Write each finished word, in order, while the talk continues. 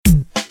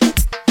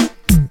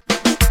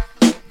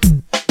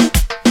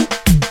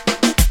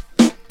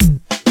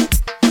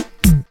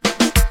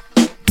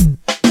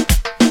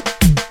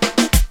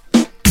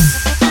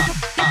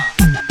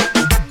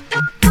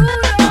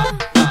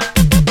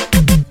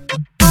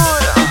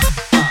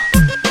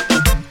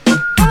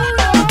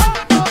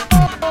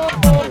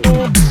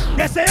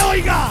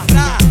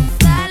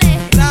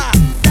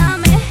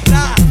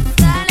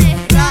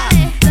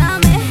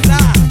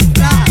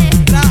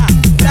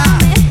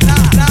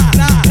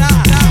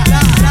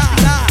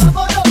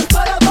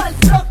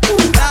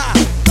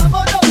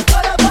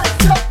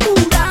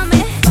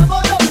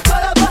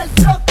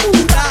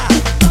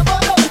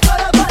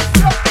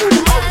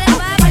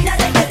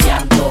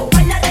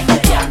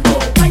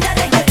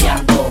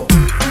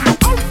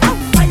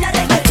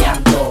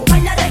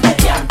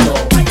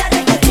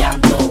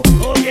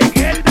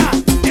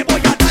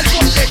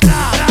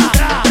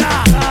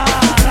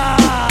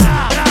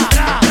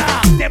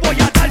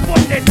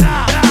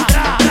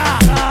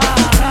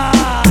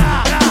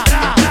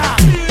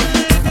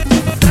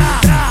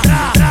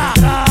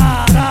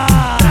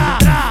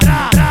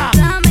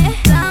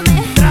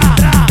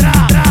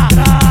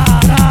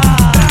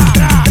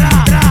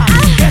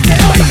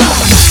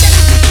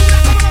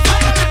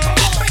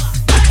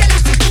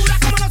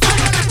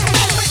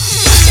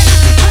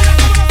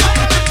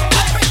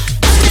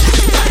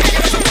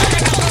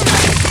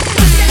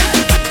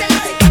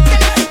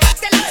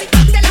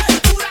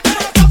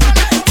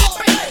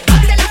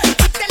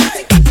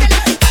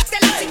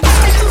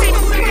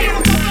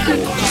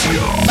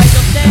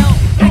Bailoteo,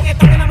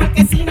 reggaetón en la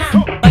marquesina.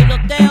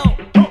 Bailoteo,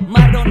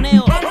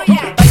 marroneo.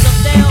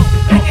 Bailoteo,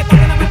 reggaetón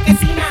en la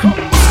marquesina.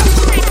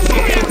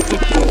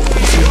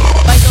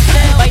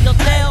 Bailoteo,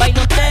 bailoteo,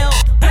 bailoteo.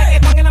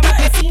 Reggaetón en la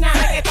marquesina,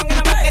 reggaetón en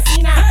la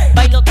marquesina.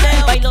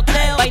 Bailoteo,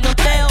 bailoteo,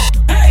 bailoteo.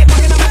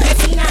 Reggaetón en la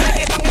marquesina,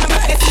 reggaetón en la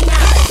marquesina.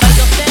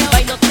 Bailoteo,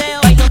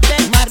 bailoteo,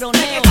 bailoteo,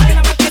 marroneo. Reggaetón en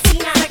la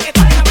marquesina,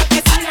 reggaetón en la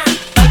marquesina.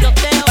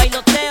 Bailoteo,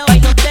 bailoteo,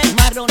 bailoteo,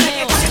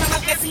 marroneo. Reggaetón en la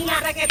marquesina,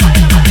 reggaetón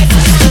en la marquesina.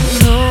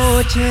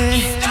 Noche.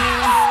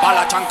 Pa'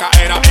 la chanca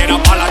era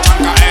pa' la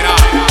chanca era.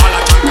 Pa' la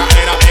chanca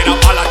era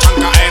pa' la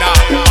chanca era.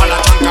 Pa' la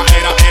chanca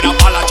era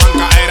pa' la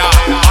chanca era.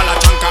 Pa' la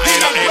chanca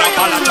era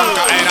pa' la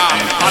chanca era.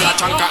 Pa' la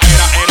chanca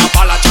era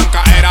pa' la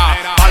chanca era.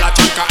 Pa' la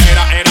chanca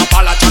era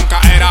pa' la chanca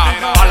era.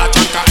 Pa' la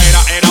chanca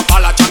era pa'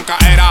 la chanca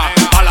era.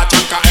 Pa' la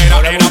chanca era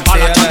pa'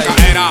 la chanca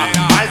era.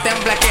 Pa'l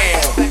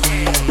temblequeo,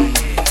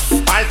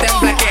 pa'l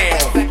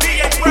temblequeo,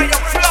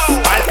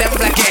 pa'l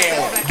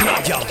temblequeo,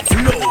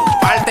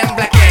 pa'l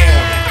temblequeo.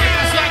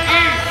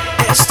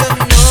 Esta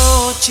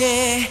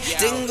noche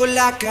tengo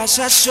la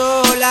casa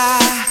sola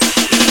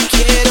y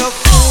quiero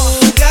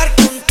jugar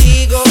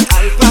contigo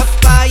al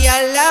papá y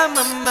a la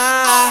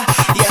mamá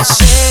y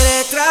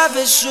hacer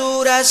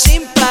travesuras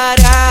sin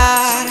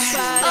parar.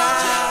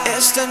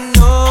 Esta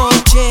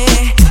noche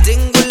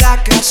tengo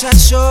la casa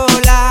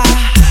sola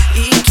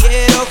y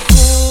quiero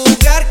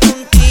jugar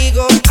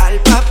contigo al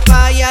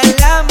papá y a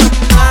la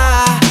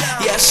mamá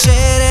y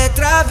hacer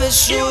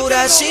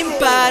travesuras sin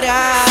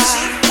parar.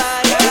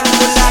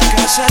 Tengo la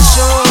casa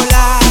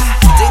sola,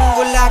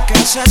 tengo la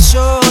casa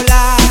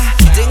sola,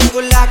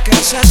 tengo la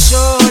casa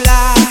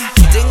sola,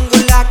 tengo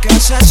la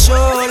casa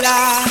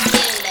sola.